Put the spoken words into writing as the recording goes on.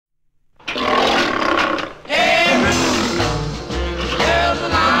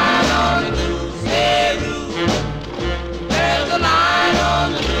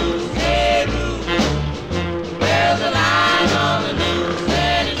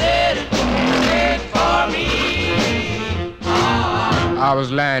I was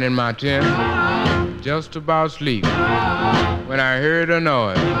lying in my tent, just about asleep, when I heard a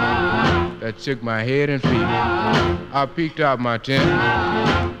noise that shook my head and feet. I peeked out my tent.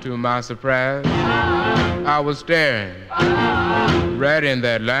 To my surprise, I was staring right in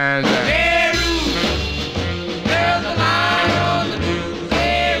that lion's eye. Hey, Rube, there's a lion on the loose.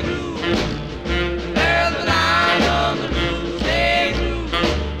 Hey, Rube, there's a lion on the loose. Hey, Rube,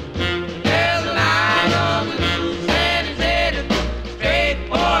 there's a lion on the loose, and he's headed straight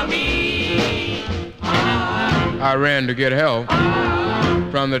for me. I ran to get help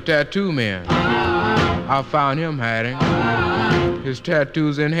from the tattoo man. I found him hiding, his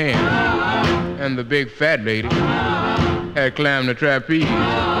tattoos in hand, and the big fat lady had climbed the trapeze,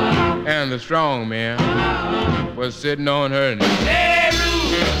 and the strong man was sitting on her knee. Hey,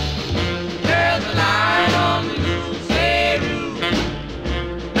 Rube, there's a lion on the loose. Hey, Rube,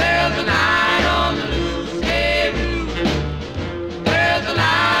 there's a lion on the loose. Hey, Rube, there's a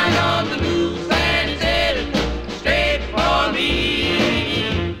lion on the loose, and he's headed straight for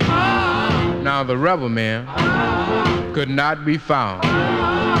me. Now the rubber man could not be found.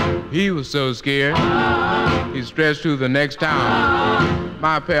 He was so scared, he stretched to the next town.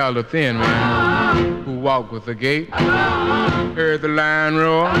 My pal, the thin man, who walked with a gait, heard the lion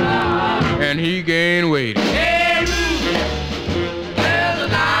roar, and he gained weight. Hey, Rube, there's a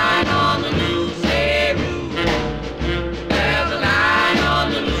lion on the loose. Hey, Rube, there's a lion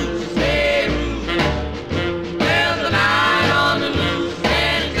on the loose. Hey, Rube, there's a lion on the loose,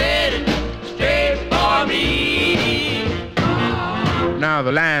 and he's headed straight for me. Now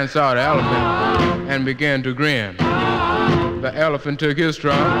the lion saw the elephant and began to grin. The elephant took his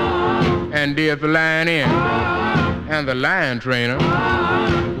trunk and did the lion in. And the lion trainer,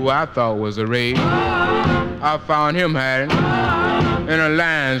 who I thought was a raid, I found him hiding in a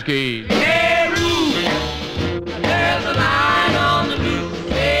lion's cage.